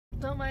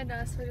Don't mind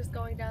us, we're just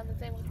going down the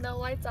thing with no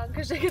lights on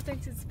because Jacob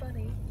thinks it's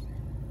funny.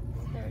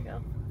 There we go.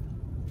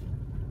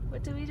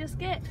 What did we just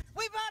get?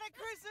 We bought a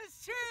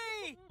Christmas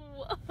tree!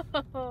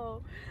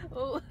 Whoa!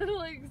 A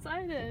little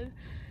excited.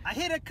 I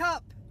hit a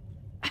cup!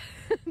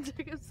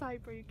 Jacob's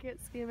hyper, you can't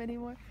see him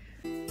anymore.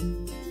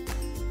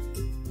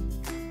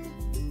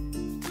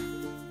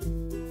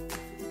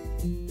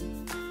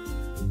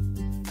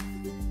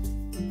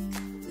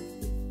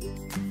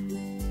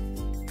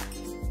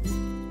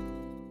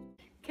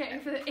 Okay,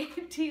 for the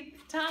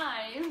 18th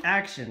time.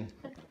 Action.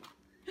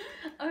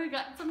 Oh, we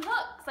got some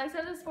hooks. I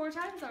said this 4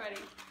 times already.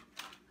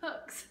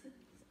 Hooks.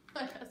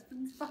 My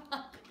husband's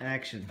spot.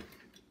 Action.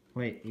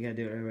 Wait, you gotta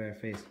do it right by our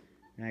face.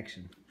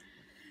 Action.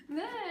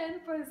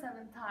 Then, for the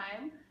 7th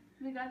time,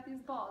 we got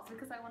these balls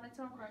because I wanted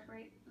to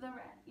incorporate the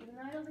red, even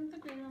though I don't think the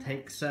green one.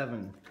 Take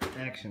 7.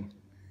 Action.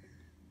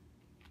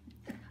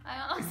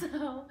 I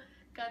also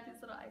got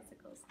these little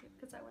icicles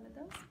because I wanted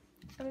those.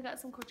 And we got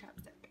some cool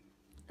chapstick.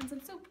 And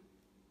some soup.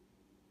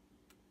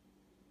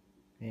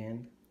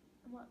 And?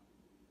 What?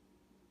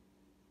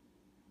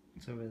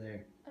 It's over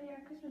there. Oh yeah,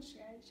 Christmas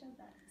tree, I already showed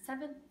that.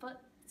 7-foot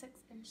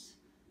 6-inch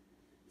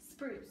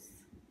spruce.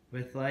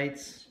 With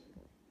lights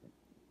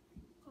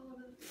All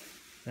over the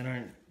floor. that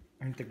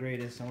aren't the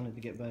greatest. I wanted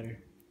to get better.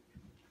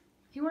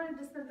 He wanted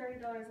to spend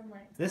 $30 on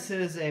lights. This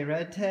is a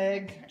red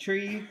tag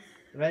tree.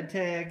 Red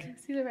tag.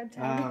 See the red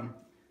tag?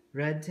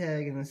 Red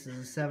tag, and this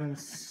is a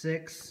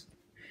 7.6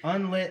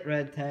 unlit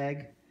red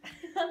tag.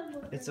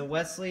 It's a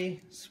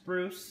Wesley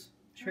spruce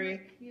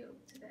tree.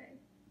 Cute today.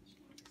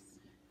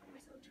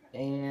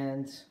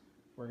 And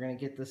we're gonna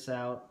get this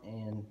out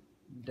and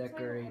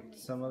decorate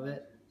some of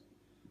it.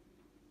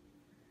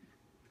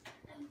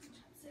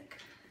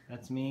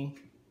 That's me.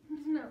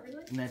 No,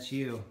 really? And that's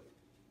you.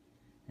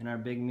 In our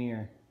big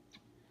mirror.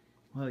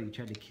 Whoa, you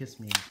tried to kiss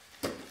me.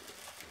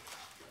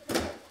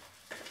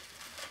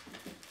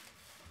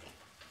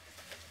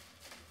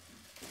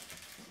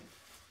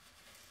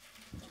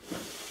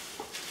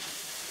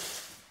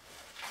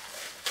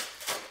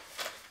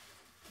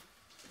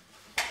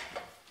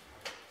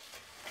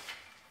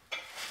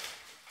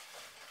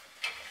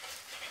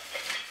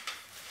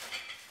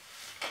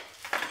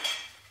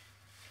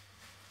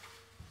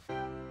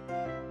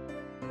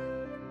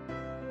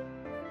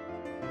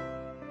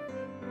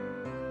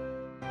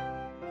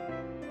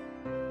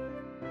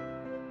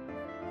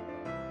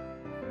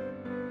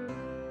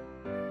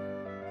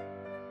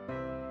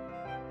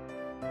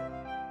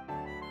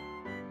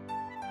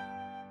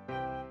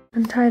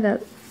 Untie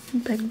that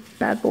big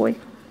bad boy.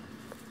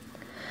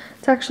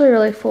 It's actually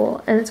really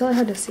full and it's really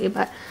hard to see,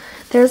 but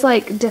there's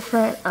like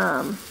different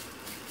why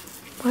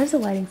is the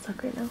lighting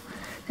suck right now?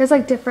 There's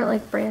like different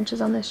like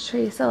branches on this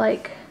tree. So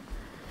like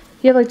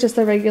you have like just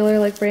the regular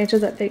like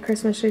branches that fake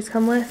Christmas trees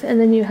come with, and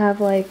then you have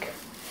like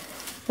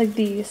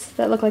these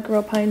that look like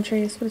real pine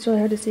trees, but it's really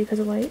hard to see because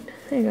of light.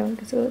 There you go, you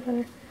can see a little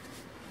better.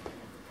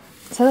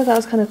 So I thought that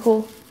was kind of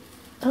cool.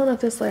 I don't know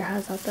if this layer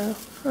has that though.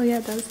 Oh yeah,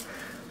 it does.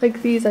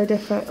 Like these are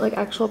different, like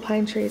actual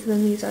pine trees, and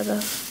then these are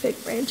the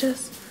big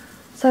branches.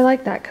 So I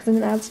like that because then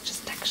it adds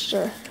just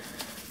texture.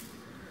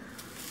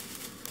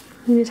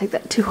 I need to take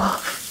that 2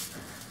 off.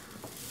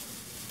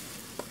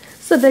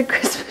 It's a big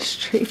Christmas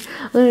tree.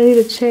 I'm gonna need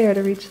a chair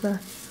to reach the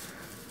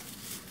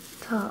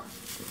top.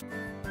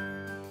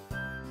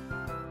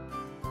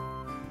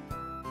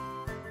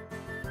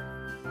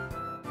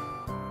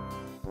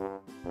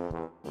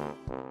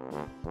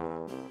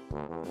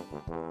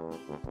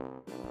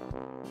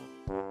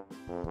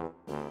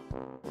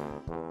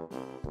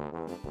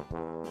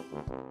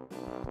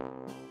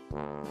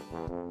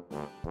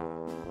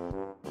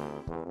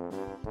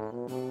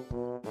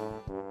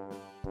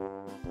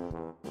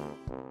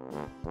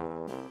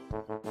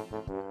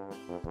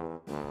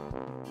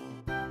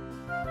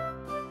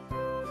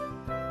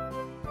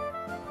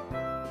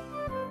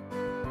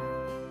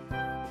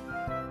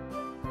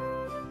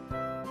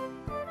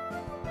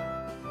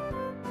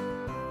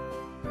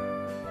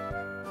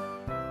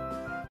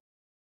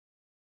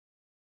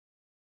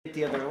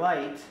 The other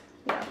light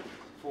Yeah.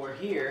 for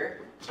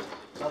here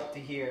up to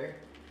here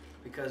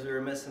because we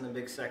were missing a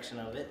big section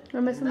of it.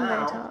 We're missing the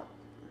very Now, top.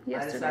 I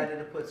Yesterday. decided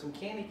to put some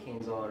candy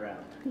canes all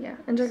around. Yeah,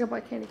 and Jacob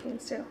bought candy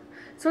canes too.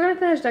 So we're gonna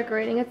finish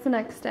decorating. It's the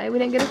next day. We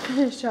didn't get to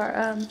finish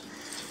our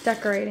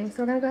decorating,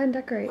 so we're gonna go ahead and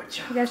decorate.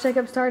 Gotcha. You guys,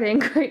 Jacob starting.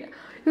 Great.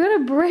 You're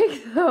gonna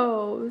break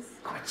those.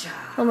 Gotcha.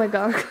 Oh my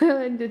god,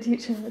 I need to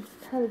teach him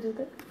how to do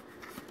that.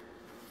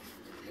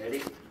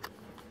 Ready?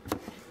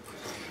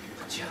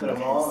 Put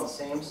them all in the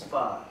same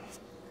spot.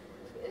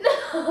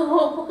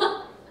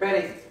 No.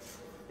 Ready?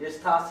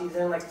 Just toss these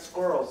in like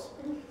squirrels.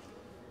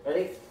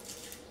 Ready?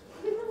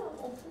 No.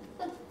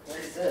 What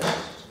is this?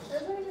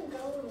 Those don't even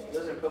go in there.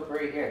 Those are put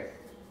right here.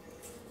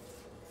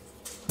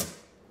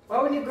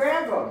 Why wouldn't you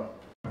grab them?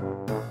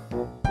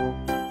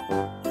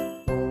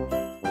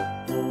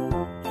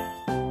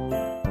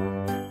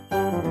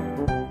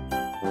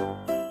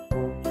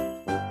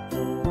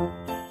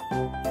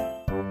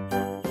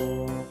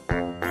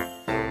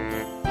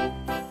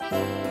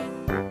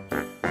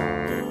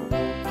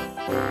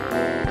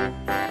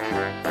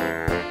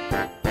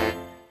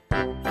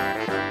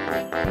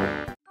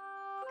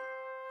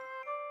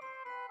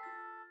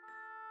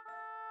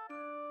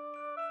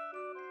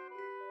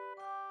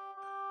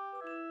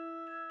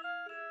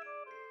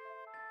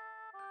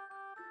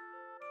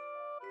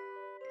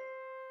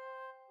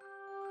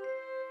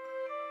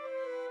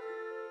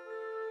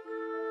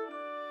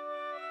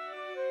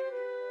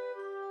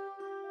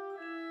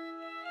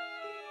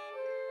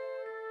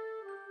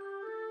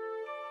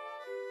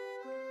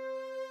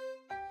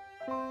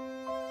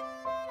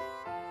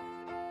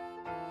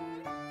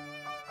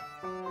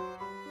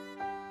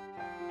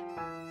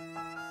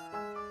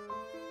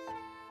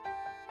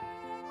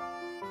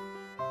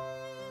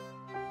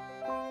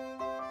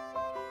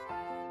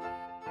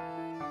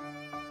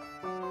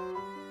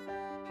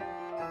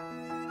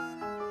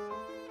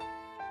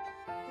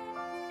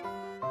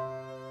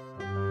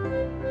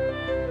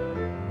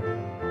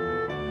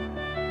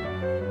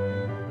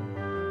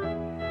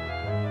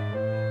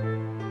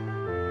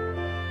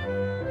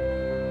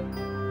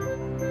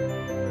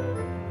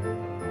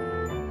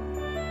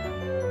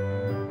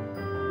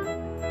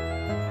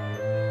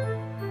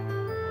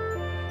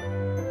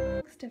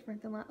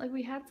 not. Like,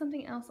 we had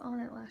something else on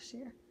it last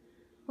year.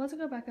 We'll have to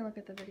go back and look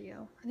at the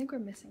video. I think we're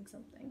missing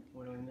something.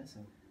 What are we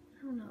missing?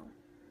 I don't know.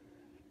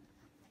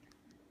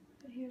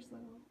 But here's a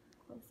little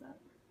close-up.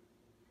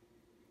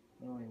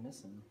 What are we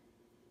missing?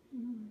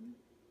 Mm-hmm.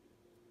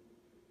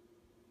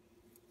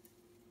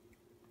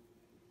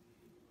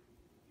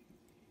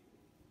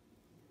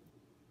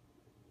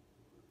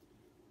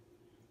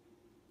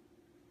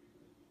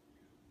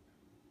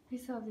 We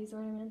still have these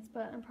ornaments,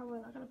 but I'm probably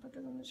not going to put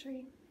those on the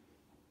tree.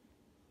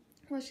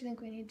 Unless you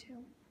think we need to.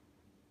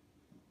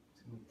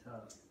 It's gonna be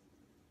tough.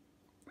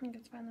 I think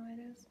it's fine the way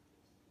it is.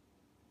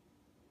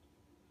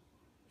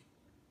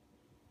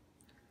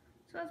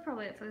 So that's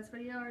probably it for this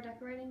video, or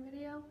decorating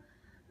video.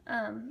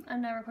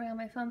 I'm not recording on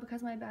my phone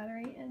because my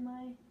battery and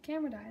my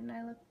camera died and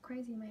I look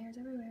crazy. My hair's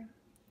everywhere.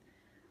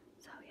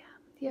 So yeah.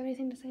 Do you have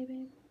anything to say,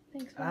 babe?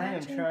 Thanks for watching. I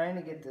am trying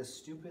to get this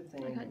stupid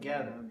thing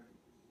together.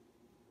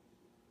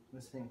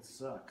 This thing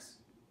sucks.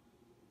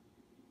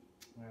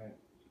 Alright.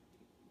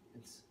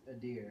 It's a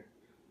deer.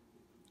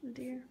 A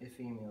deer? A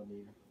female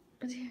deer.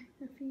 A deer.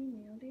 A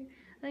female deer.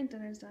 I think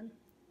dinner's done.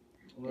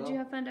 Well, did you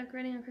have fun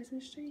decorating a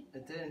Christmas tree?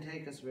 It didn't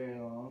take us very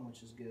long,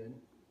 which is good.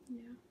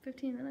 Yeah.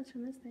 15 minutes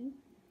from this thing.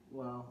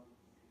 Well,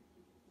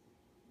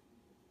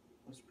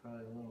 it was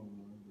probably a little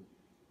more,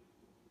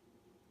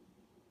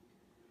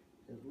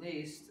 but at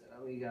least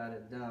we got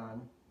it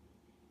done.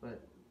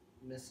 But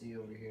Missy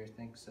over here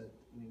thinks that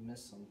we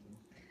missed something.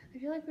 I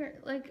feel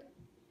like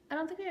I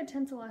don't think we had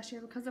tinsel last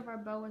year because of our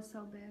bow was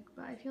so big,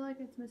 but I feel like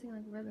it's missing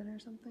like ribbon or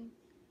something.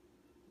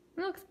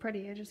 It looks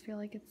pretty, I just feel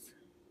like it's,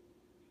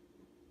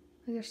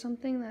 like there's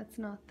something that's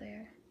not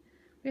there.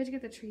 We have to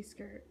get the tree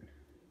skirt.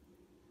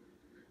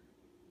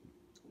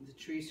 The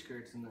tree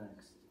skirt's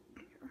next.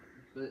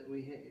 But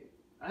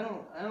I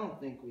don't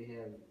think we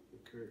have the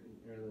curtain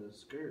or the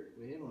skirt.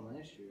 We had one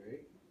last year,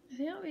 right? I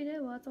think we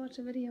did. We'll have to watch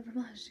a video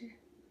from last year.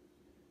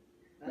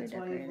 That's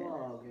why you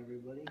vlog,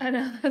 everybody. I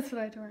know, that's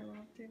what I told my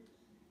mom too.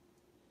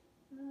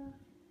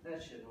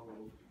 That should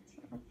hold.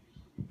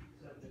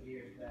 Except the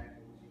gear's back.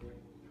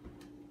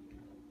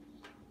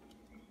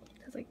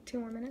 That's like 2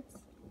 more minutes.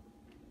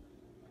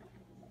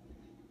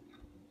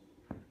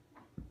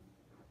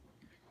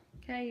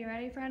 Okay, you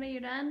ready, Friday?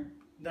 You done?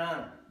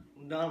 Done.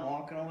 I'm done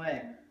walking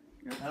away.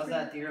 How's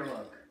that deer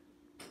look?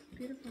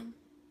 Beautiful.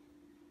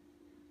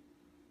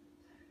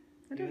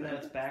 Even though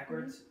it's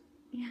backwards?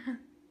 Yeah.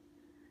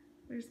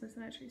 We're just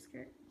missing that tree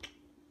skirt.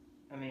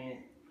 I mean,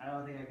 I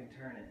don't think I can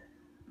turn it.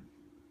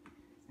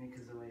 I think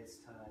because of the way it's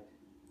tied.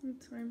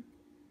 That's fine.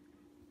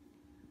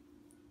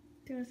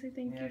 Do you want to say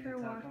thank you for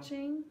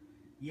watching?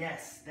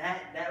 Yes,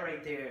 that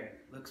right there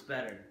looks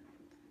better.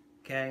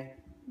 Okay?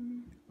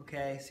 Mm-hmm.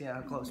 Okay, see how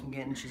close I'm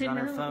getting? She's on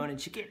her phone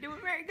and she can't do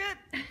it very good.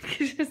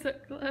 Because you're so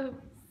close.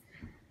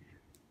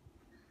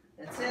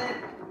 That's it.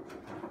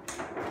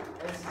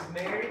 This is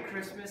Merry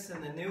Christmas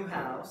in the new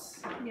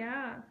house.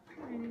 Yeah.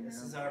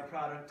 This is our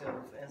product of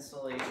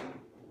installation.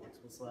 That's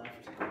what's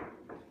left.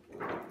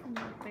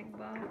 Big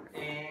box.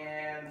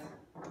 And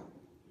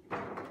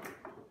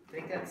I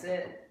think that's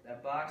it.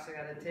 That box I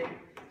gotta take.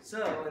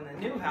 So in the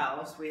new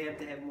house, we have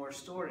to have more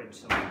storage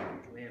somewhere.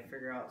 We have to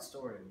figure out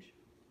storage.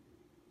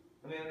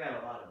 I mean, we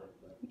got a lot of it,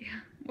 but yeah,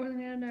 more than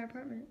we had in our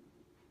apartment.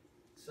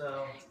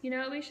 So you know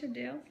what we should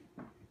do?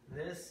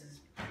 This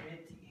is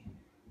pretty.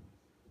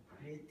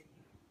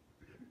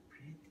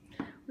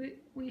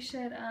 We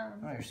should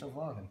Oh, you're still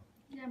vlogging.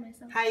 Yeah,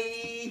 myself.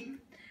 Hi.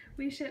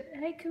 We should.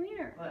 Hey, come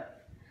here.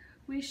 What?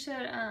 We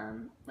should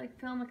like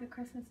film like a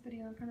Christmas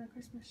video in front of the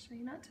Christmas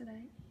tree. Not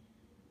today.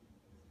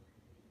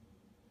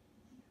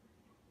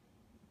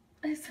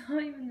 I saw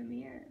you in the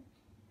mirror.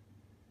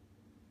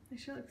 It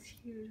sure looks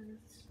huge in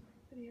this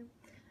video.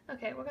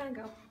 Okay, we're gonna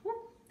go. Woo.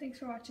 Thanks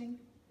for watching.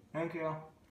 Thank you.